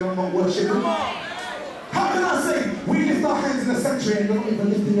not worshiping? How can I say we lift our hands in the sanctuary and you're not even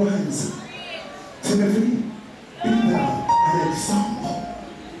lifting your hands? Timothy, be thou an example.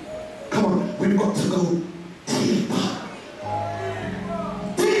 Come on, we've got to go deeper.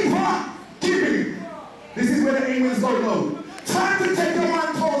 Deeper giving. This is where the amens go low. Time to take your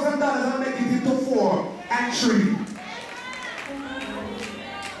 $1,000 and make it into 4 and 3.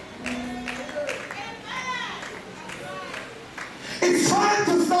 It's time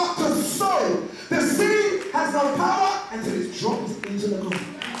to start to sow. The seed has no power until it's dropped into the ground.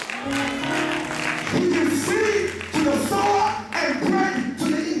 He gives seed to the sower and bread to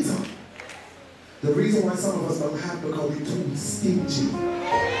the eater. The reason why some of us don't have because we're too stingy.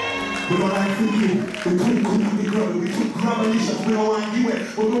 We don't like to give. We too good be growing. We too grabbalicious. We don't want to give it.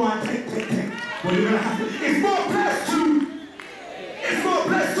 We don't want to take. Well, you're going to have to. It's more blessed to. It's more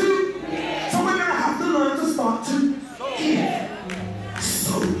blessed to. So we're going to have to learn to start to give.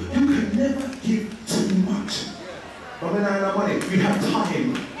 So you can never give too much. But when I have money, you have time.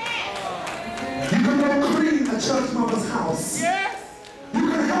 You can go clean a church mother's house. Yes. You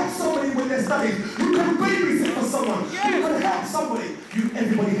can help somebody with their studies. You can babysit for someone. Yes. You can help somebody.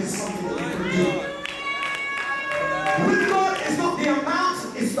 Everybody has something that you can do. With God, it's not the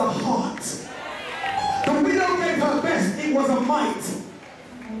amount, it's the heart. The widow gave her best. It was a mite.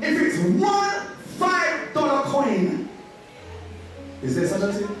 If it's one $5 coin, is there such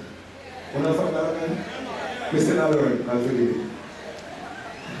a thing? $1 $5 coin? Mr. Nalloran, I'll forgive you.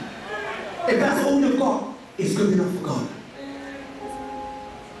 If that's all you've got, it's good enough for God.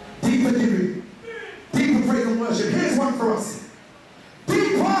 Deeper giving, deeper praise and worship. Here's one for us.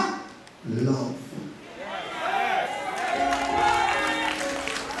 Deeper love.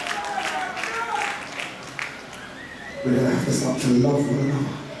 We're going to have to start to love one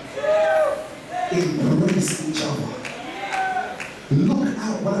another. Embrace each other. Look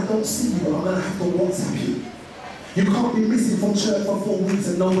out when I don't see you, I'm going to have to WhatsApp you. You can't be missing from church for 4 weeks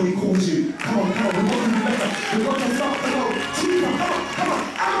and nobody calls you. Come on, we've got to be better. We've got to start to go deeper. Come on.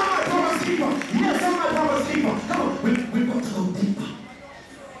 Am I my promise keeper? Yes, I'm my promise keeper. Come on, we've got to go deeper.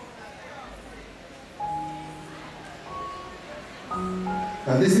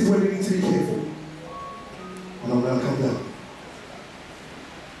 Now this is where we need to be careful. And I'm going to come down.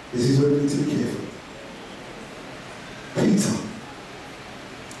 This is where we need to be careful.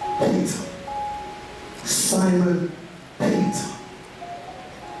 Simon Peter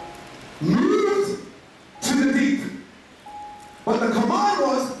moved to the deep. But the command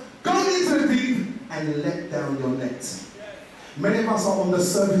was, go into the deep and let down your nets. Many of us are on the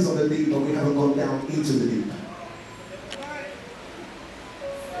surface of the deep, but we haven't gone down into the deep.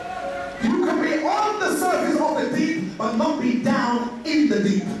 You can be on the surface of the deep, but not be down in the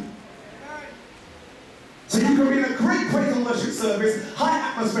deep. So you can be in a great praise and worship service,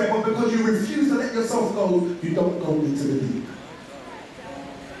 high atmosphere, but because you refuse to let yourself go, you don't go into the deep.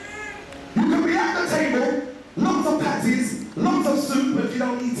 You can be at the table, lots of patties, lots of soup, but if you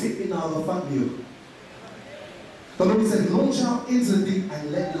don't eat it, it'll fuck you. The Lord said, launch out into the deep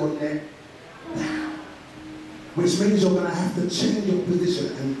and let your net down. Which means you're going to have to change your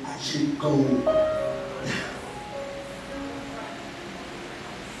position and actually go down.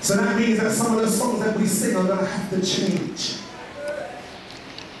 So that means that some of the songs that we sing are going to have to change.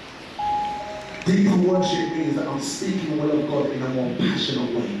 Deeper worship means that I'm speaking the will of God in a more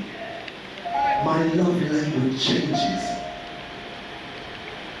passionate way. My love language changes.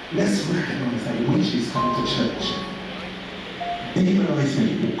 Let's recognize that witches come to church. Demonized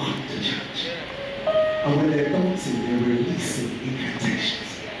people come to church. And when they're dancing, they're releasing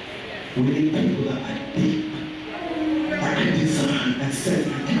incantations. We need people that are deep. I can discern and set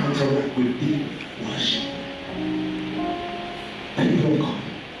and counteract with deep worship. People of God,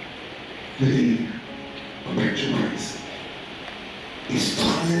 living perpetual praise. It's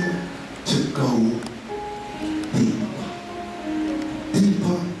time to go deeper.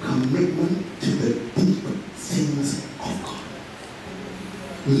 Deeper commitment to the deeper things of God.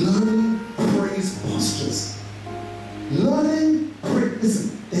 Learning praise postures. Learning praise. Listen,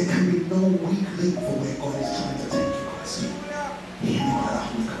 there can be no weak link for where God is trying to take you. Hear me by the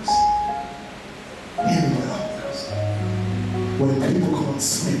Holy Ghost. Hear me by the Holy Ghost. When people can't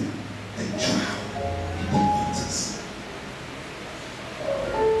swim, they drown in deep waters.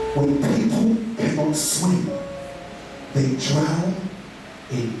 When people cannot swim, they drown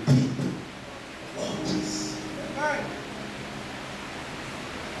in deep waters.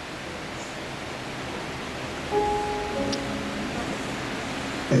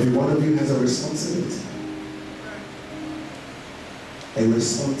 Every one of you has a responsibility. A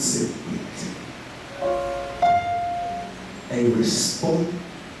responsibility. A responsibility.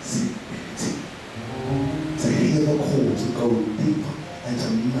 go deeper and to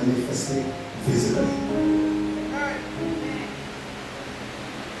manifest it visibly.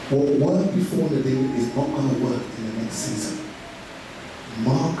 What worked before the day is not going to work in the next season.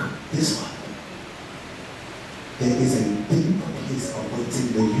 Mark this one. There is a deeper place awaiting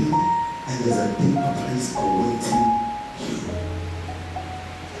the you, and there's a deeper place awaiting you.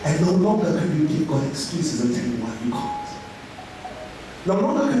 And no longer can you give God excuses and tell him why you can't. No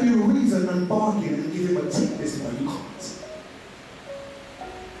longer can you reason and bargain and give him a tick list why you can't.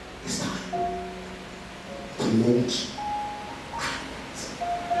 It's time to launch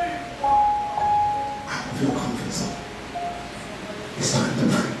out of your comfort zone. It's time to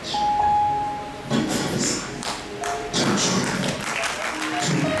preach, to prophesy, to travel,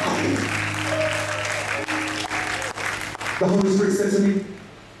 to go. The Holy Spirit said to me,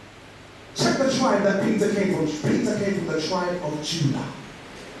 check the tribe that Peter came from. Peter came from the tribe of Judah.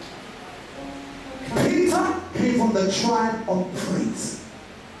 Peter came from the tribe of praise.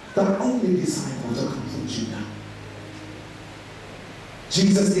 The only disciple to come from Judah.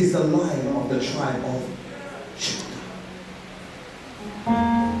 Jesus is the Lion of the tribe of Judah.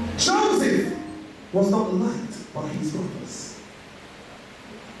 Joseph was not liked by his brothers,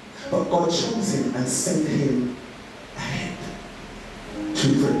 but God chose him and sent him ahead to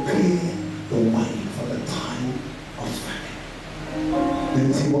prepare the way for the time of famine. Let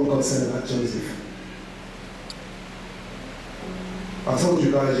me see what God said about Joseph. I told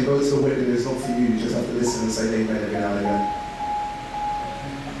you guys, you go to the wedding, it's not for you, you just have to listen and say amen every now and again.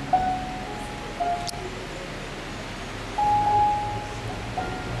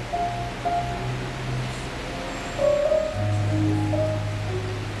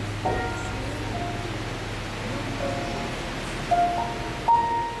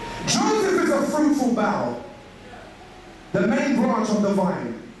 Joseph is a fruitful bough, the main branch of the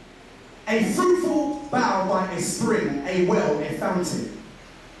vine. A fruitful bough by a spring, a well, a fountain.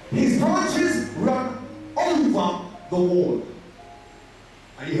 His branches run over the wall.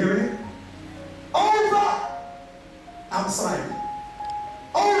 Are you hearing it? Over, outside.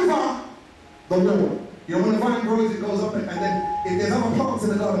 Over the wall. You know, when the vine grows, it goes up, and then if there's other plants in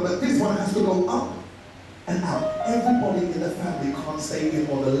the garden, but this one has to go up and out. Everybody in the family can't stay in,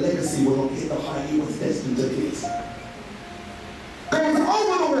 or the legacy will not hit the height he was destined to hit. Goes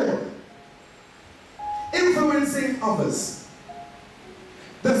over the wall. Influencing others.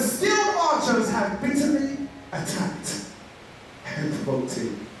 The skilled archers have bitterly attacked and provoked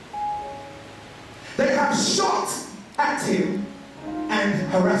him. They have shot at him and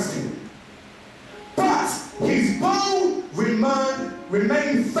harassed him. But his bow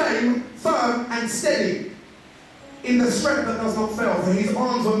remained firm and steady in the strength that does not fail, for his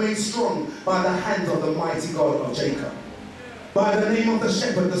arms were made strong by the hand of the mighty God of Jacob, by the name of the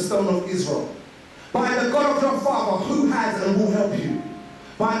shepherd, the stone of Israel, by the God of your father who has and will help you,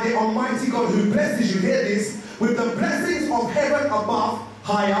 by the Almighty God who blesses you, hear this, with the blessings of heaven above,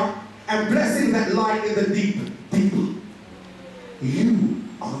 higher, and blessings that lie in the deep, deeper. You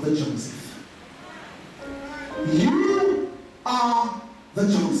are the Joseph. You are the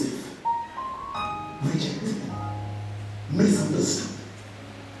Joseph. Rejected, misunderstood,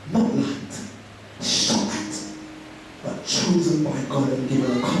 not liked, shot at, but chosen by God and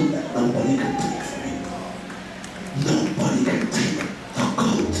given a coat that nobody can take from you. Nobody can take the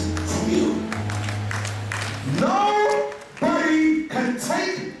coat from you. Nobody can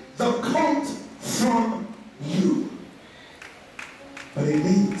take the coat from you. But it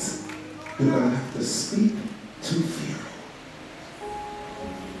means you're going to have to speak to fear.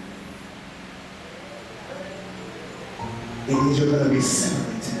 It means you're going to be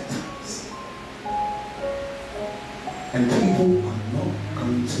separated at times. And people are not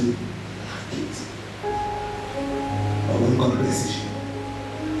going to like it. But when God blesses you,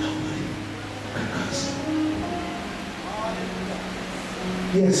 nobody can curse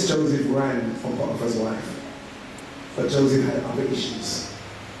you. Yes, Joseph ran from Potiphar's wife. But Joseph had other issues.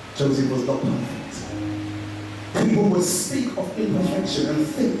 Joseph was not perfect. People would speak of imperfection and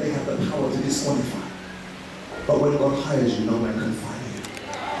think they have the power to disqualify. But when God hires you, no man can fire you.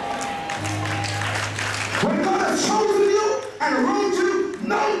 When God has chosen you and enrolled you,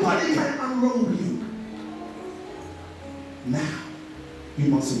 nobody can unroll you. Now, you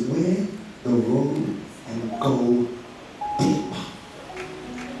must wear the robe and go deeper.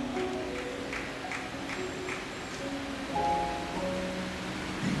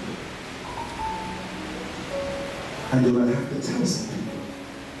 And you're going to have to tell some people,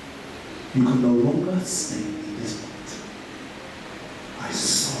 you can no longer stay in this point. I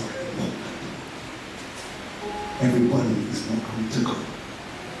saw it in moment. Everybody is not going to go.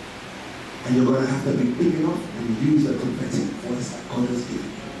 And you're going to have to be big enough and use the prophetic voice that God has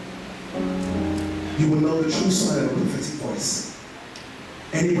given you. You will know the true side of a prophetic voice.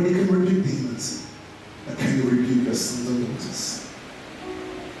 Anybody can rebuke demons, but can you rebuke your sons and daughters?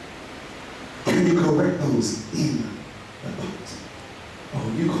 Can you correct those in the boat? Oh,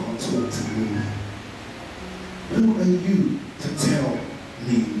 you can't talk to me. Who are you to tell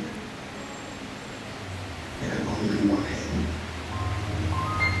me there can only be one head?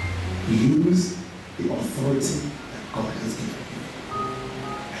 Use the authority that God has given you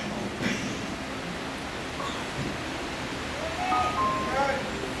and obey God.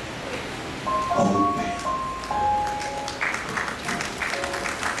 Obey.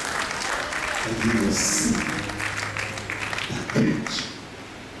 And you will see the catch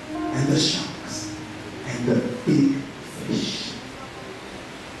and the sharks and the big fish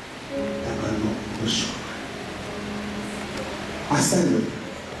that are not on the shore. I stand with you.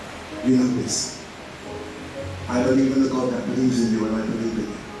 You know this. I believe in the God that believes in you, and I believe in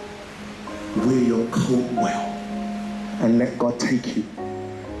you. Wear your coat well and let God take you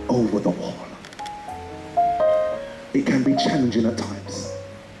over the wall. It can be challenging at times,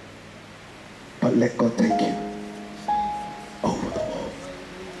 but let God take you over the wall.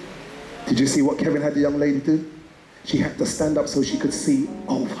 Did you see what Kevin had the young lady do? She had to stand up so she could see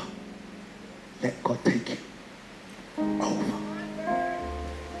over. Let God take you over.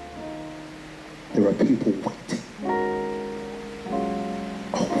 There are people waiting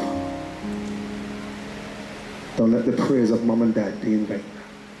over. Don't let the prayers of mom and dad be in vain.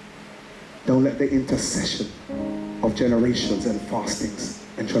 Don't let the intercession of generations and fastings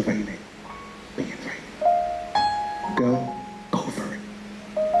and travailing be in vain. Girl, go for it.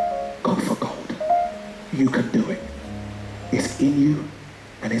 Go for gold. You can do it. It's in you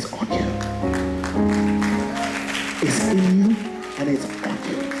and it's on you. It's in you and it's on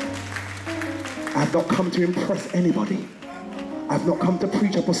you. I've not come to impress anybody. I've not come to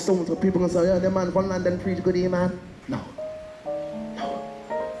preach up a stone so people can say, yeah, the man from London preach good, man. No. No.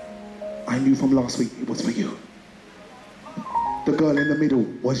 I knew from last week it was for you. The girl in the middle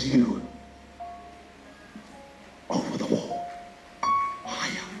was you. Over the wall.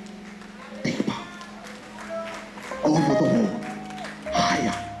 Higher. Deeper. Over the wall.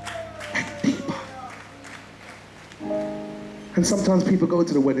 Higher and deeper. And sometimes people go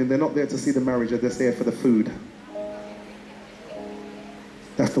to the wedding, they're not there to see the marriage, they're just there for the food.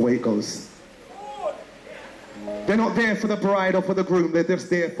 That's the way it goes. They're not there for the bride or for the groom, they're just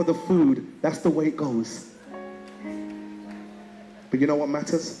there for the food. That's the way it goes. But you know what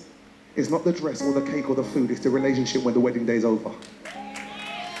matters? It's not the dress or the cake or the food, it's the relationship when the wedding day's over.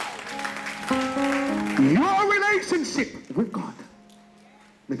 Your relationship with God,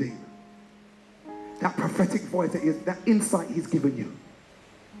 Nadine. That prophetic voice, that insight he's given you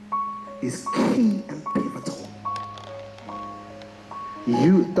is key and pivotal.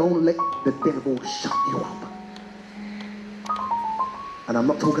 You don't let the devil shut you up. And I'm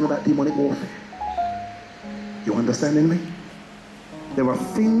not talking about demonic warfare. You understanding me? There are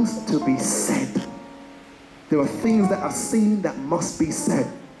things to be said. There are things that are seen that must be said.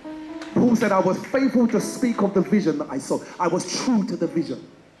 Paul said, I was faithful to speak of the vision that I saw. I was true to the vision.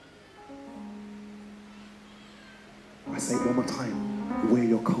 I say it one more time. Wear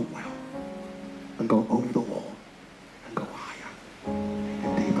your coat well and go over the wall and go higher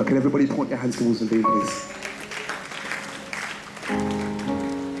and deeper. Can everybody point your hands towards the Dean, please?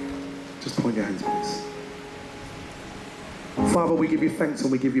 Just point your hands, please. Father, we give you thanks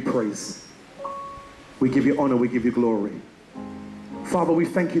and we give you praise. We give you honor, we give you glory. Father, we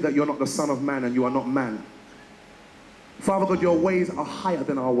thank you that you're not the Son of Man and you are not man. Father God, your ways are higher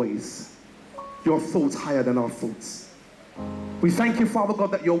than our ways. Your thoughts higher than our thoughts. We thank you, Father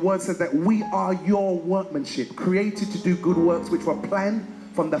God, that your word says that we are your workmanship, created to do good works which were planned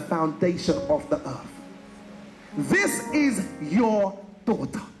from the foundation of the earth. This is your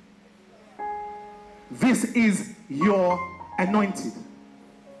daughter. This is your anointed.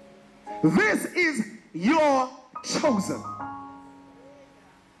 This is your chosen.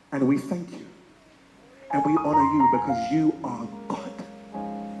 And we thank you. And we honor you because you are God.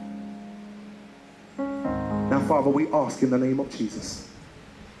 Now, Father, we ask in the name of Jesus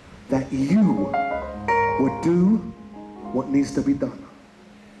that you would do what needs to be done.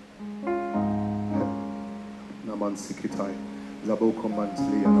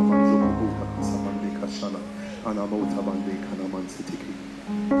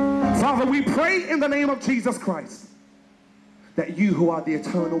 Father, we pray in the name of Jesus Christ that you who are the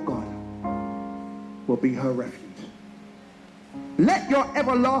eternal God will be her refuge. Let your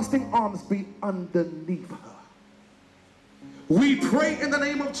everlasting arms be underneath her. We pray in the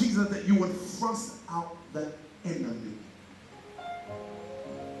name of Jesus that you would thrust out the enemy.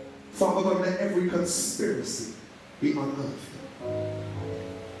 Father God, let every conspiracy be unearthed.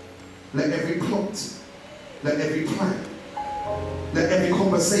 Let every plot, let every plan, let every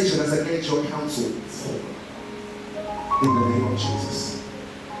conversation that's against your counsel fall. In the name of Jesus.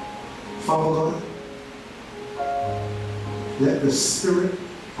 Father God, let the spirit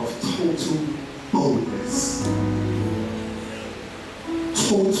of total boldness,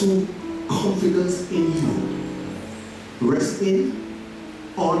 total confidence in you rest in,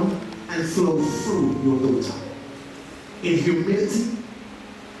 on, and flow through your daughter. In humility,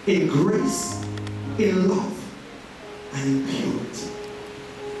 in grace, in love, and in purity.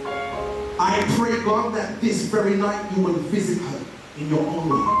 I pray, God, that this very night you will visit her in your own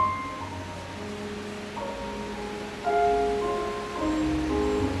way.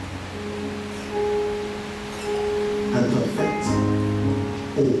 And perfect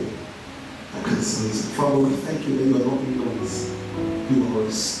all that concerns her. Father, we thank you that you are not in noise. You are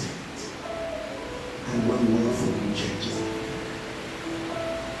a spirit. And one word from you changes everything.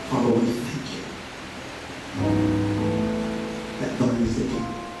 Father, we thank you that thine is the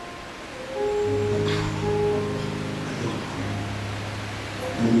kingdom, the power, and the glory.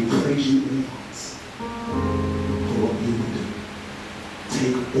 And we praise you in advance for what you will do.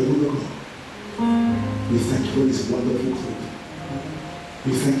 Take all the glory. We thank you for this wonderful clip.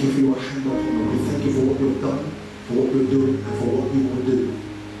 We thank you for your hand upon it. We thank you for what you've done, for what you're doing, and for what you will do.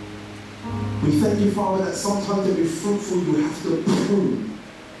 We thank you, Father, that sometimes to be fruitful you have to prune.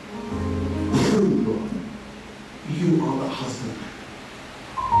 Prune, Lord. You are the husband.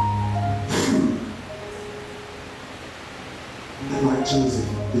 Prune. And like Joseph,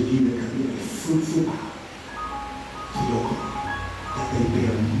 the eunuch can be a fruitful bough to your God, that they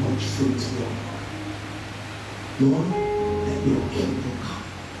bear much fruit to your God. Lord, let your kingdom come.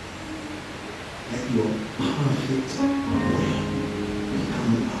 Let your perfect will become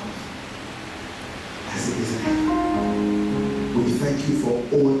in love as it is in heaven. We thank you for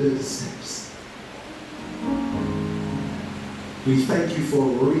ordered steps. We thank you for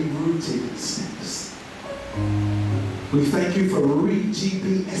rerouted steps. We thank you for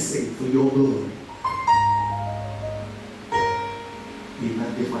re-GPSing for your glory. Be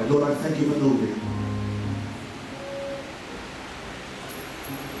magnified. Lord, I thank you for Novia.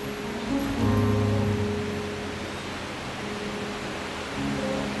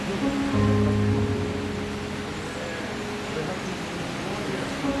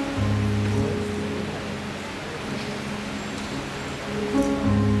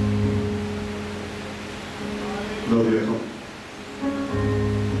 Novia, come.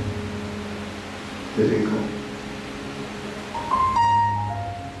 They didn't come.